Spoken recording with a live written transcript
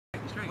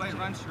Wait,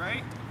 run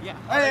straight? Yeah.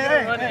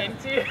 Hey, run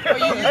into you. You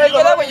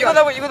go that way, you go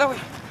that way, you go that way.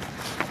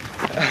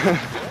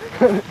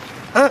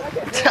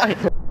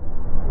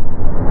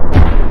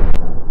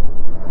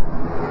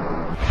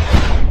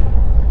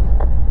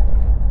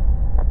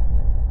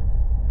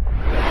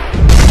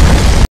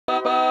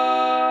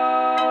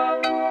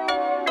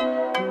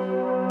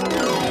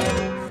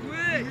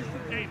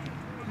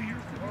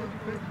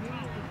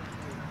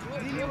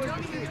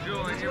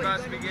 Julian, you're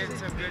about to be getting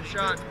some good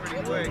shots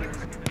pretty quick.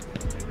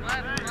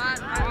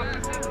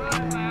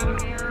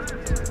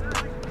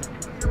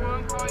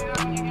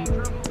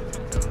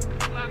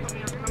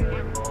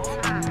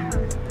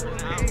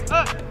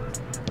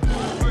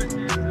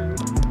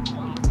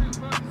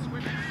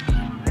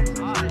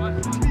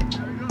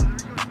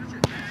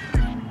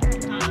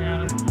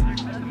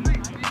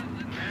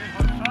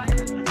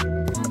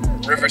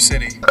 River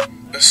City,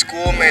 a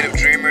school made of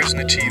dreamers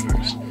and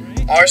achievers.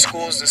 Our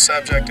school is the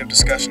subject of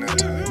discussion at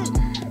times.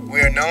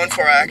 We are known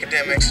for our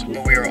academics,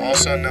 but we are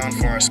also known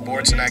for our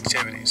sports and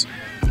activities.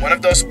 One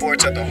of those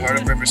sports at the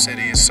heart of River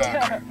City is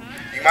soccer.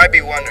 You might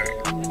be wondering,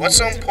 what's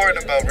so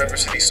important about River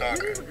City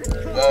Soccer?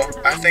 Well,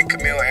 I think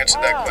Camille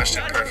answered that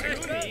question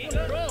perfectly.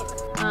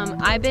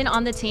 I've been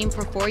on the team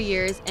for 4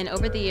 years, and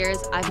over the years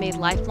I've made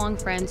lifelong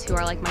friends who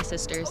are like my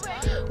sisters.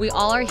 We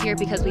all are here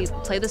because we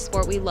play the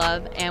sport we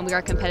love, and we are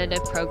a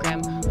competitive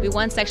program. We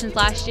won sections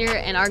last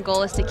year, and our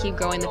goal is to keep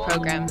growing the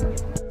program.